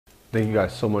Thank you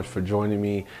guys so much for joining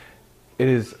me. It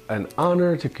is an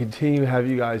honor to continue to have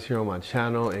you guys here on my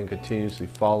channel and continuously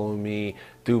following me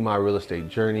through my real estate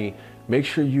journey. Make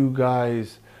sure you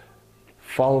guys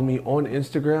follow me on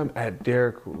Instagram at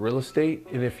Derrick Real Estate.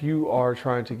 And if you are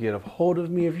trying to get a hold of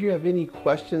me, if you have any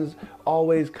questions,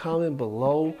 always comment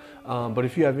below. But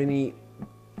if you have any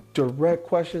direct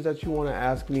questions that you want to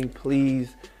ask me,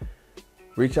 please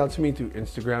reach out to me through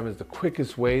Instagram. Is the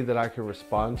quickest way that I can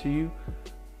respond to you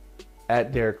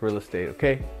at Derrick Real Estate,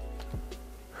 okay?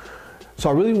 So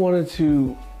I really wanted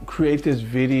to create this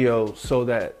video so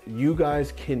that you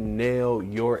guys can nail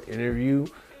your interview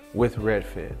with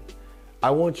Redfin. I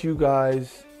want you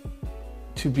guys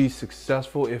to be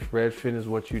successful if Redfin is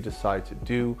what you decide to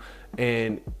do.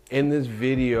 And in this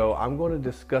video, I'm going to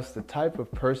discuss the type of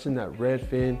person that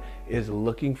Redfin is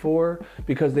looking for,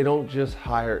 because they don't just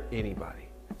hire anybody.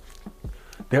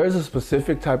 There is a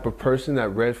specific type of person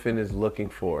that Redfin is looking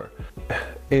for.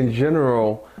 In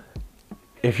general,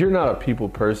 if you're not a people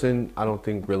person, I don't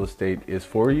think real estate is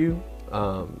for you.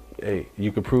 Hey,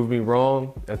 you can prove me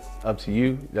wrong. That's up to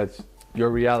you. That's your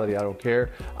reality. I don't care.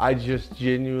 I just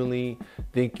genuinely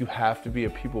think you have to be a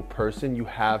people person. You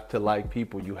have to like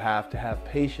people. You have to have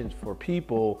patience for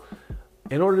people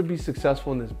in order to be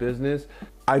successful in this business.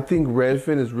 I think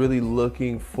Redfin is really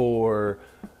looking for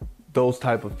those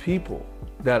type of people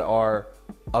that are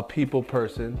a people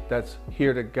person, that's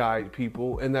here to guide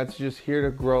people, and that's just here to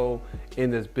grow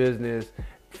in this business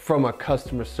from a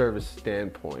customer service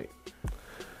standpoint.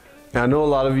 Now, I know a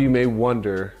lot of you may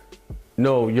wonder,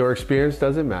 no, your experience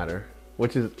doesn't matter,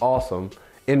 which is awesome.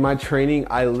 In my training,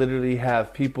 I literally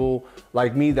have people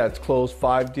like me that's closed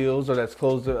 5 deals, or that's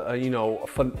closed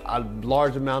a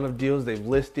large amount of deals. They've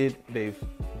listed, they've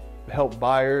helped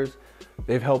buyers,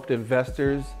 they've helped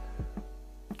investors.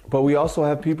 But we also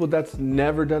have people that's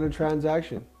never done a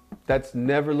transaction, that's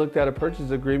never looked at a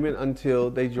purchase agreement until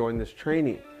they join this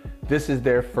training. This is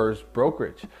their first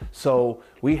brokerage. So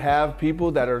we have people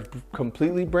that are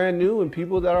completely brand new and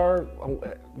people that are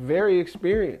very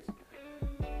experienced.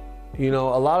 You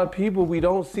know, a lot of people, we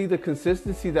don't see the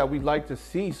consistency that we'd like to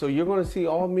see. So you're going to see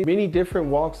many different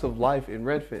walks of life in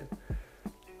Redfin.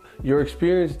 Your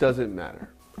experience doesn't matter.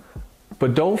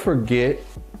 But don't forget,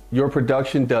 your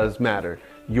production does matter.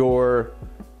 Your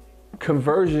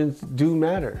conversions do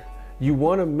matter. You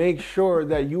want to make sure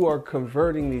that you are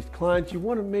converting these clients. You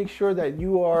want to make sure that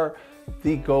you are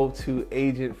the go-to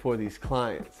agent for these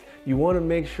clients. You want to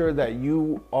make sure that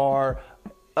you are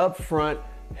upfront,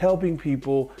 helping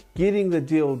people, getting the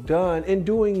deal done, and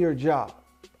doing your job.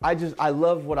 I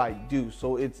love what I do,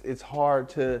 so it's hard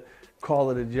to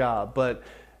call it a job, but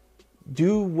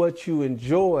do what you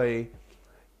enjoy,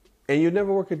 and you'll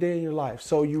never work a day in your life.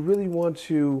 So you really want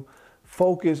to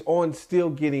focus on still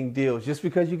getting deals. Just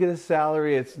because you get a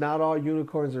salary, it's not all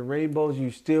unicorns and rainbows.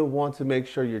 You still want to make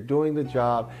sure you're doing the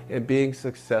job and being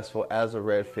successful as a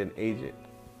Redfin agent.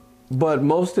 But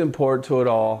most important to it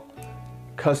all,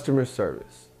 customer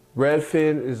service.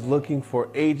 Redfin is looking for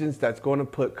agents that's going to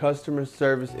put customer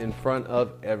service in front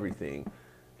of everything.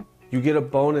 You get a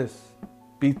bonus.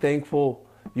 Be thankful.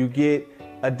 You get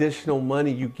additional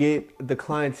money, you get the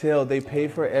clientele, they pay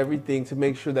for everything to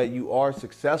make sure that you are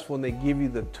successful, and they give you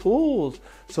the tools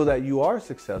so that you are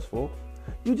successful.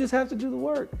 You just have to do the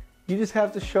work. You just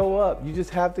have to show up. You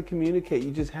just have to communicate. You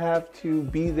just have to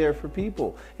be there for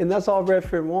people. And that's all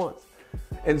Redfin wants.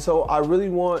 And so I really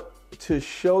want to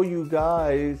show you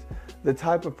guys the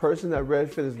type of person that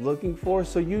Redfin is looking for,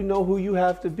 so you know who you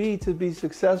have to be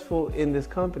successful in this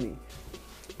company.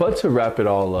 But to wrap it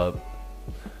all up,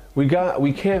 we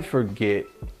can't forget,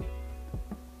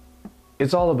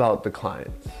 it's all about the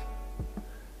clients.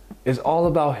 It's all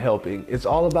about helping. It's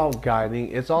all about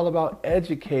guiding. It's all about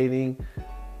educating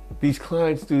these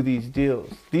clients through these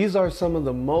deals. These are some of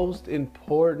the most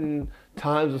important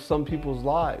times of some people's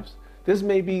lives. This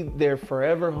may be their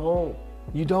forever home.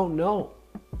 You don't know.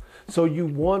 So you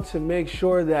want to make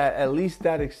sure that at least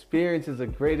that experience is a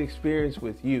great experience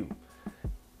with you.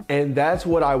 And that's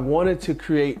what I wanted to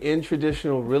create in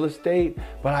traditional real estate,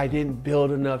 but I didn't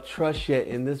build enough trust yet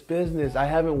in this business. I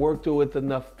haven't worked with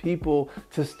enough people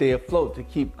to stay afloat, to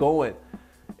keep going.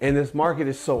 And this market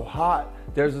is so hot,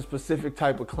 there's a specific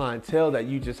type of clientele that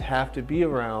you just have to be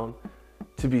around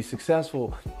to be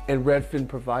successful. And Redfin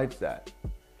provides that.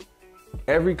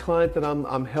 Every client that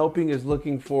I'm helping is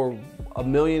looking for $1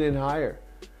 million and higher.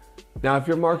 Now, if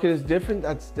your market is different,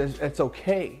 that's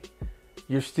okay.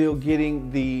 You're still getting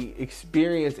the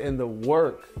experience and the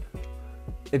work.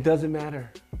 It doesn't matter.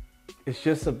 It's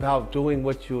just about doing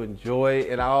what you enjoy.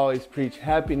 And I always preach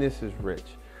happiness is rich.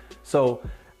 So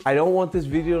I don't want this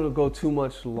video to go too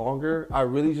much longer. I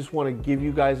really just want to give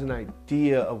you guys an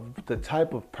idea of the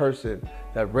type of person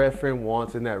that Redfin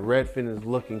wants and that Redfin is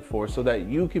looking for so that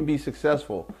you can be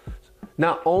successful.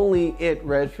 Not only at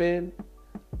Redfin,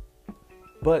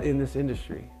 but in this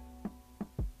industry.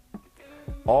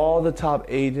 All the top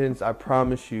agents, I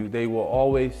promise you, they will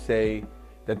always say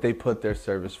that they put their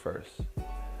service first,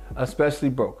 especially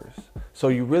brokers. So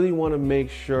you really want to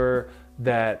make sure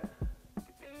that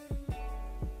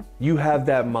you have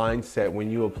that mindset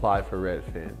when you apply for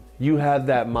Redfin. You have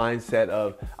that mindset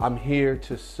of, I'm here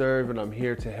to serve and I'm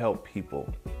here to help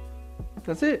people.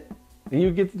 That's it. And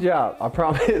you get the job. I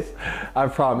promise. I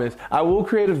promise. I will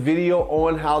create a video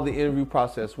on how the interview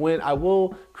process went. I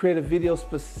will create a video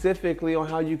specifically on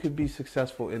how you could be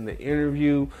successful in the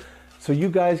interview. So you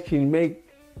guys can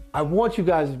I want you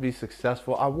guys to be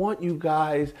successful. I want you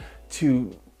guys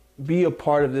to be a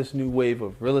part of this new wave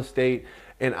of real estate.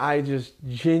 And I just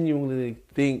genuinely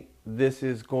think this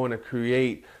is going to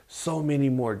create so many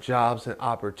more jobs and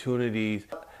opportunities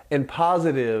and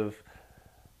positive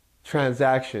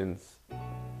transactions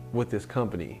with this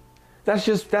company. That's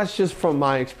just from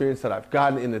my experience that I've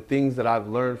gotten and the things that I've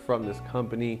learned from this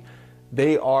company.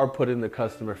 They are putting the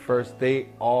customer first. They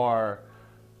are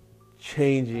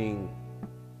changing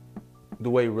the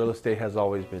way real estate has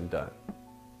always been done.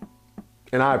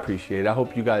 And I appreciate it. I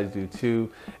hope you guys do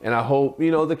too. And I hope,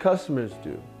 the customers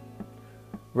do.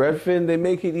 Redfin, they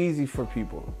make it easy for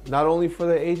people, not only for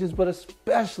the agents, but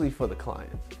especially for the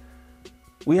clients.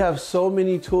 We have so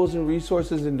many tools and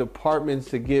resources and departments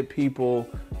to get people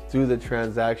through the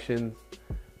transactions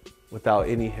without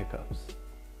any hiccups.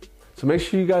 So make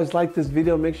sure you guys like this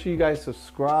video. Make sure you guys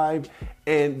subscribe.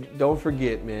 And don't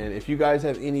forget, man, if you guys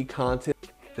have any content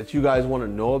that you guys want to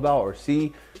know about or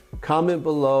see, comment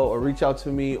below or reach out to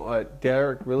me at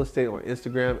Derrick Real Estate on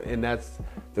Instagram, and that's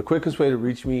the quickest way to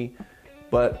reach me.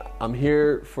 But I'm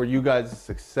here for you guys'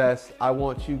 success. I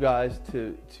want you guys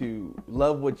to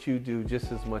love what you do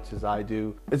just as much as I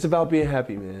do. It's about being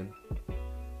happy, man.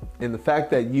 And the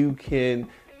fact that you can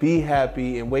be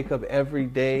happy and wake up every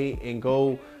day and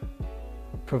go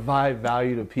provide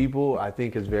value to people, I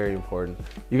think is very important.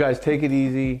 You guys take it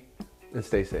easy and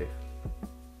stay safe.